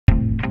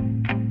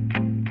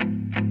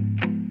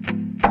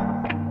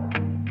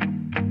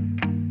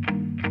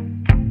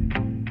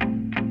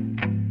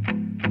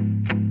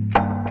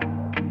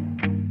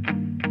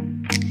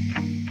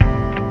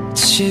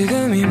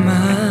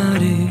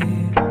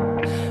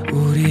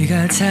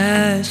우리가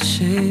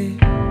다시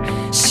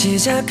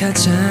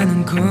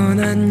시작하자는 건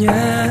아냐.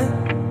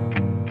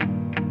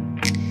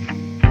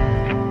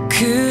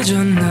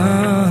 그저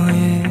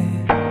너의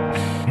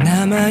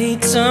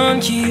남아있던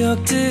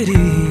기억들이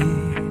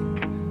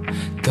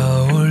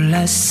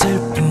떠올랐을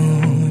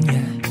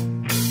뿐이야.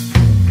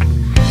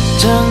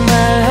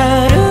 정말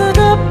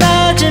하루도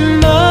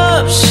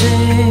빠짐없이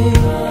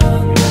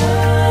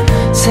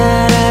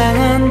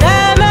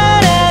사랑한다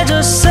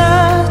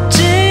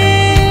말해줬었지.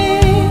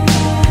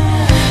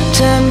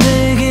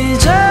 잠들기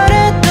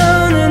전에 또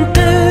눈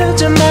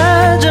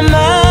뜨자마자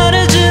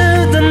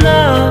말해주던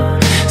너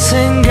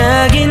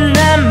생각이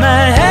난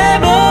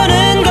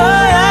말해보는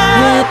거야.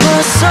 왜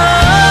벌써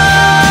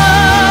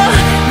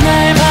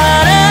날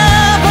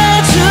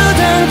바라봐주던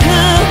그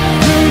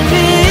눈빛,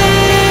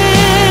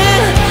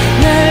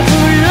 날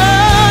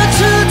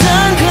불러주던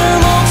그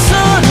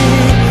목소리,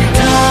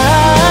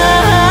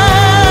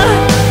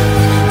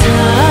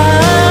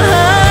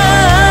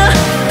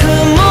 그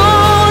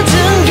모든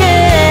게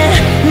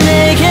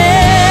내게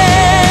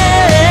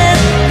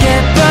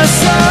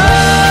예뻤어.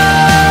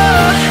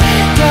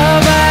 더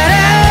바랄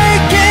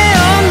게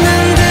없는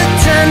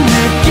듯한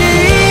느낌,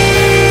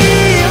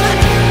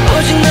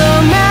 오직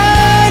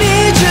너만이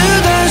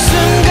주던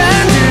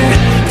순간들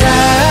다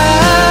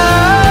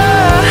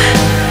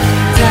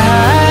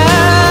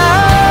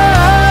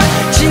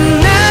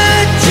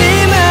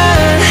지났지만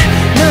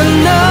넌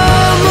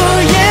너무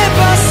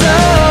예뻤어.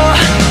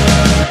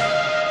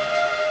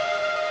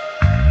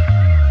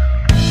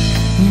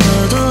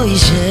 너도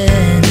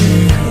이제는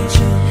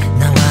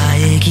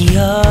나와의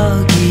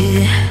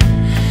기억이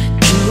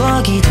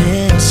추억이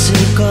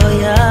되었을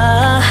거야.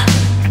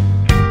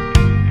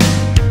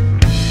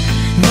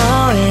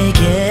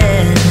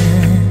 너에게는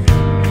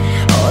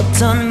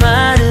어떤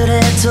말을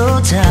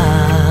해도 다